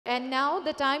And now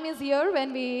the time is here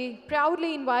when we proudly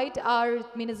invite our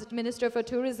Minister for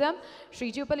Tourism,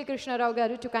 Shri Jupally Krishna Rao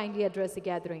garu, to kindly address the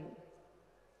gathering.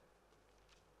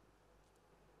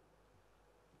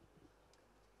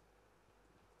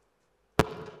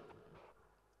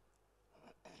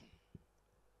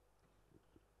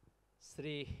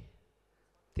 Sri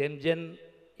Temjen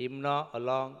Imna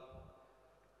Along,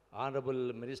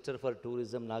 Honorable Minister for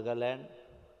Tourism, Nagaland,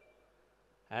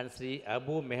 and Sri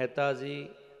Abu Mehtaji,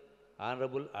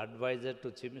 Honorable Advisor to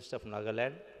Chief Minister of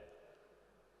Nagaland,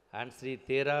 and Sri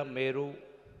Tera Meru,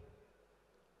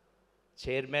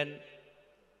 Chairman,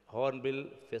 Hornbill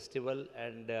Festival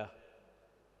and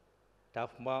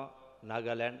Tafma,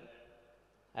 Nagaland,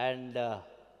 and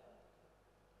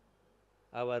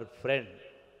our friend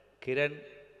Kiran,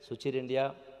 Suchir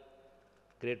India,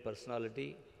 great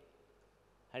personality.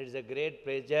 And it's a great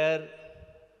pleasure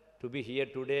to be here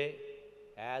today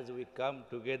as we come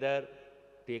together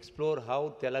to explore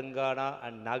how Telangana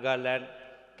and Nagaland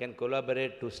can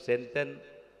collaborate to strengthen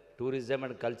tourism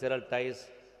and cultural ties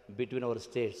between our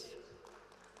states.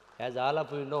 As all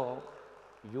of you know,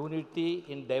 unity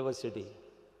in diversity.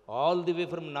 All the way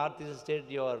from northeast state,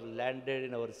 you are landed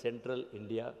in our central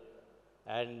India.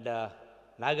 And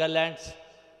Nagaland's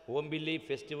Wombili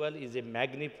festival is a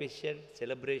magnificent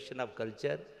celebration of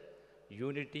culture,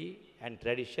 unity and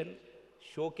tradition,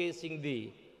 showcasing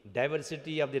the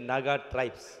diversity of the Naga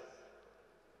tribes.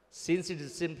 Since its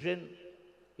inception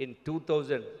in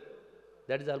 2000,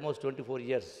 that is almost 24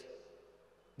 years,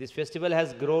 this festival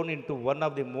has grown into one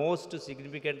of the most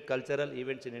significant cultural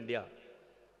events in India,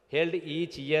 held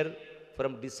each year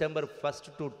from December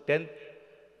 1st to 10th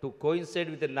to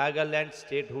coincide with the Nagaland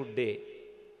Statehood Day.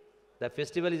 The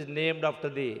festival is named after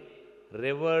the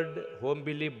revered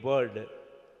hornbill bird,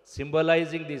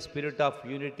 symbolizing the spirit of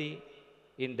unity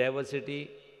in diversity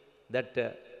that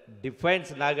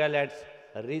defines Nagaland's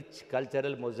rich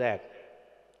cultural mosaic.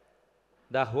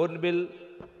 The Hornbill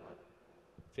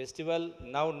Festival,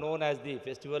 now known as the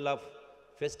Festival of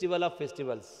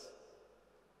Festivals,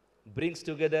 brings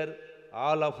together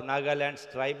all of Nagaland's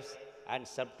tribes and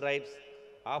sub-tribes,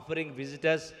 offering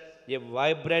visitors a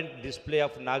vibrant display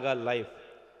of Naga life,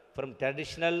 from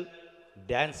traditional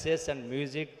dances and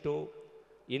music to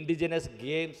indigenous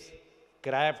games,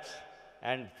 crafts,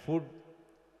 and food.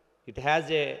 It has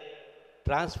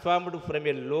transformed from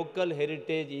a local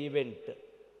heritage event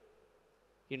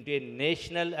into a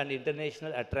national and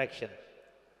international attraction,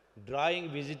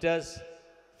 drawing visitors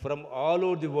from all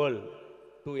over the world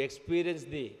to experience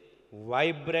the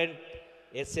vibrant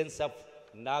essence of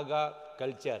Naga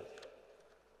culture.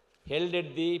 Held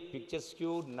at the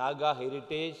picturesque Naga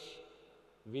Heritage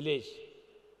Village,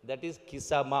 that is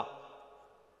Kisama.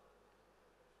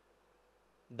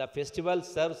 The festival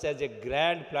serves as a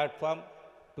grand platform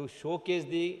to showcase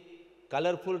the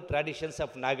colorful traditions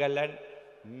of Nagaland,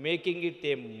 making it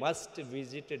a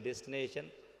must-visit destination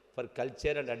for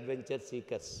culture and adventure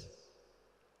seekers.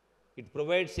 It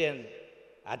provides an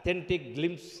authentic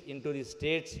glimpse into the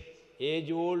state's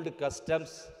age-old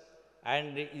customs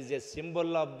and is a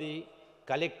symbol of the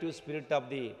collective spirit of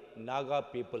the Naga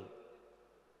people.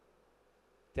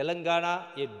 Telangana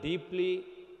deeply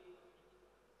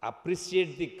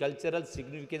appreciates the cultural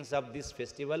significance of this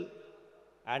festival,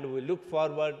 and we look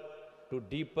forward to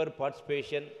deeper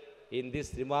participation in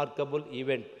this remarkable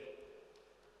event.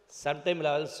 Sometime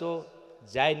I'll also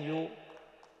join you,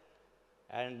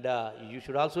 and you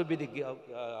should also be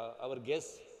our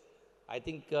guest. I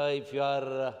think if you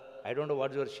are, I don't know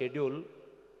what's your schedule,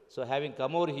 so having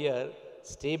come over here,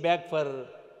 stay back for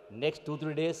next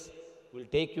 2-3 days. We'll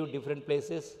take you different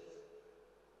places.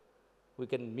 We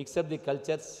can mix up the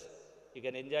cultures. You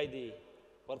can enjoy the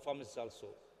performance also.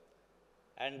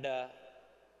 And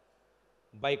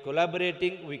by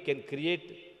collaborating, we can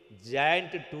create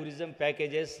giant tourism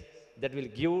packages that will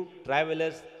give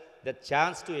travelers the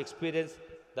chance to experience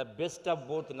the best of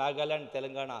both Nagaland and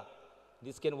Telangana.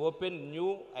 This can open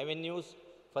new avenues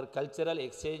for cultural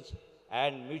exchange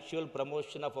and mutual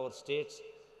promotion of our state's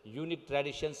unique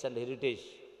traditions and heritage.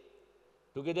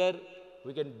 Together,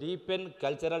 we can deepen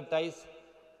cultural ties,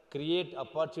 create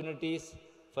opportunities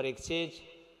for exchange,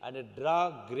 and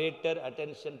draw greater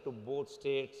attention to both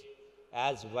states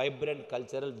as vibrant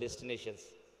cultural destinations.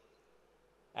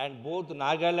 And both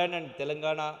Nagaland and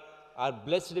Telangana are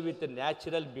blessed with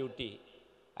natural beauty,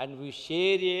 and we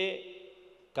share a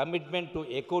commitment to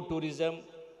ecotourism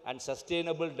and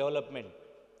sustainable development.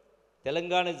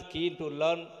 Telangana is keen to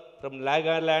learn from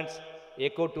Nagaland's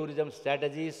ecotourism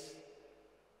strategies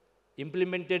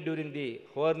implemented during the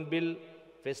Hornbill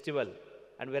Festival,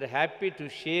 and we are happy to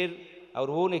share our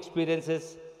own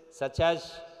experiences, such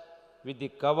as with the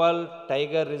Kaval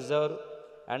Tiger Reserve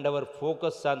and our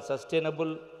focus on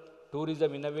sustainable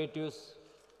tourism innovatives.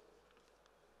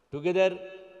 Together,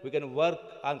 we can work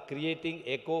on creating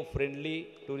eco-friendly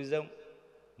tourism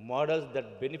models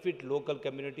that benefit local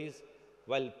communities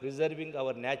while preserving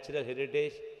our natural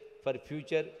heritage for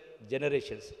future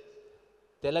generations.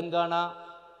 Telangana,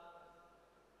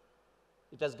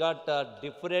 it has got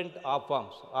different art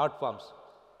forms.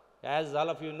 As all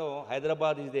of you know,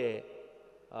 Hyderabad is a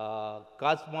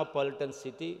cosmopolitan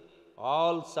city.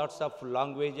 All sorts of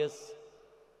languages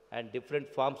and different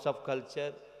forms of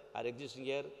culture are existing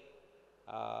here.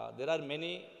 There are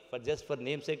many, just for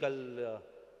namesake, I'll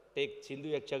take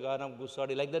Chindu, Yakchaganam,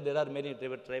 Guswadi, like that. There are many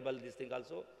tribal this thing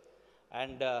also.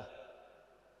 And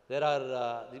there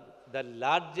are the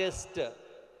largest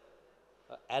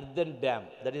earthen dam,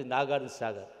 that is Nagarjuna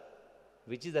Sagar,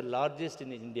 which is the largest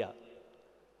in India.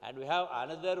 And we have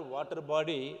another water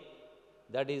body,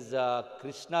 that is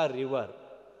Krishna River,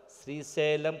 Sri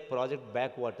Salem project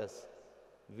backwaters,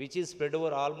 which is spread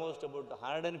over almost about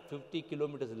 150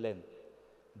 kilometers length.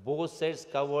 Both sides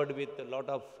covered with a lot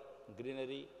of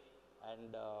greenery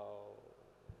and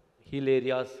hill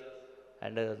areas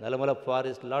and Nalamala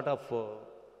forest, lot of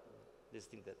this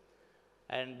thing there.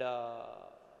 And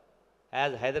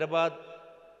as Hyderabad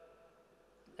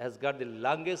has got the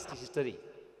longest history,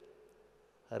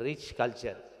 rich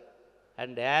culture,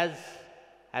 and as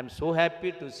I am so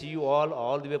happy to see you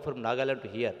all the way from Nagaland to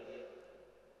here.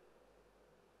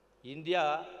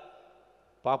 India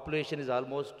population is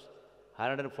almost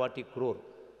 140 crore.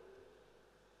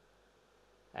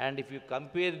 And if you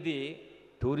compare the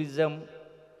tourism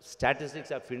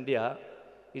statistics of India,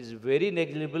 it's very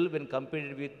negligible when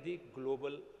compared with the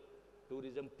global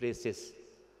tourism places,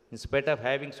 in spite of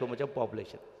having so much of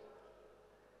population.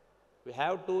 We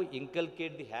have to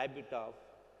inculcate the habit of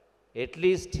at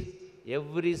least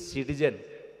every citizen,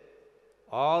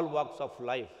 all walks of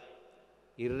life,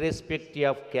 irrespective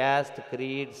of caste,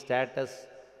 creed, status,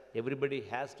 everybody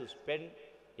has to spend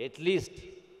at least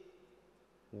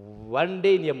one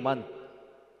day in a month.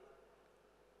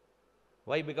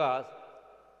 Why? Because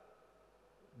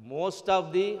most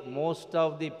of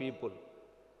the people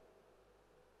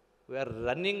were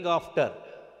running after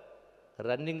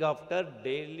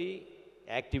daily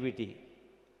activity,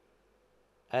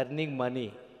 earning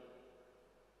money.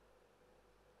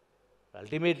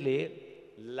 Ultimately,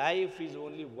 life is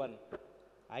only one.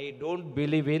 I don't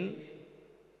believe in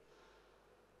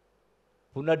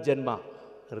Punarjanma,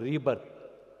 rebirth.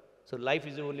 So life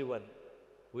is only one.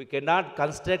 We cannot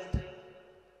construct,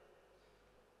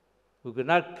 we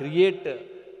cannot create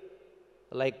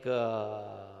like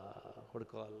what do you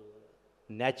call,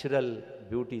 natural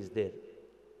beauty is there.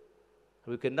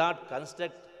 We cannot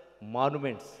construct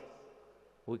monuments.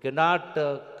 We cannot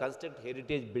construct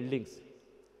heritage buildings.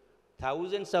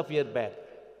 Thousands of years back,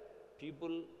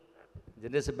 people,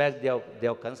 generations back, they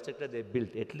have constructed, they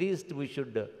built. At least we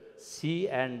should see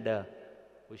and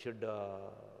we should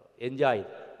enjoy.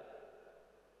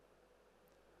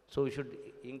 So we should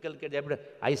inculcate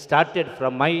that. I started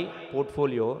from my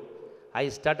portfolio, I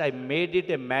made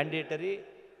it a mandatory.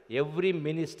 Every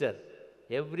minister,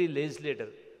 every legislator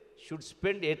should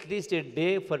spend at least a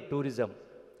day for tourism,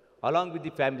 along with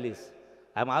the families.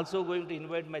 I'm also going to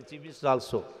invite my chief minister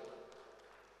also.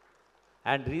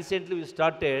 And recently we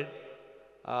started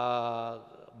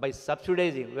by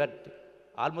subsidizing, where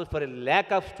almost for a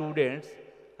lakh of students,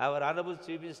 our Honorable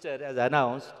Chief Minister has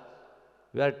announced,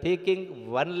 we are taking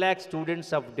 1 lakh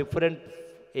students of different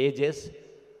ages,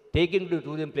 taking to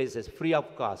tourism places free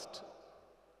of cost.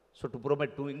 So to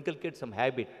promote, to inculcate some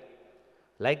habit.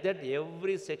 Like that,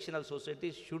 every section of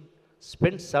society should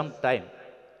spend some time.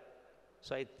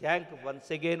 So I thank once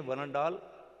again one and all.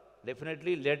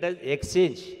 Definitely let us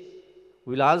exchange.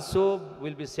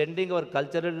 We'll be sending our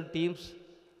cultural teams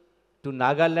to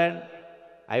Nagaland.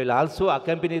 I will also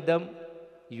accompany them.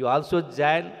 You also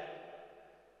join,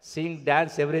 sing,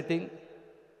 dance, everything.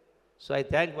 So I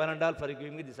thank one and all for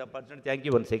giving me this opportunity. Thank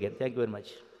you once again. Thank you very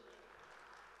much.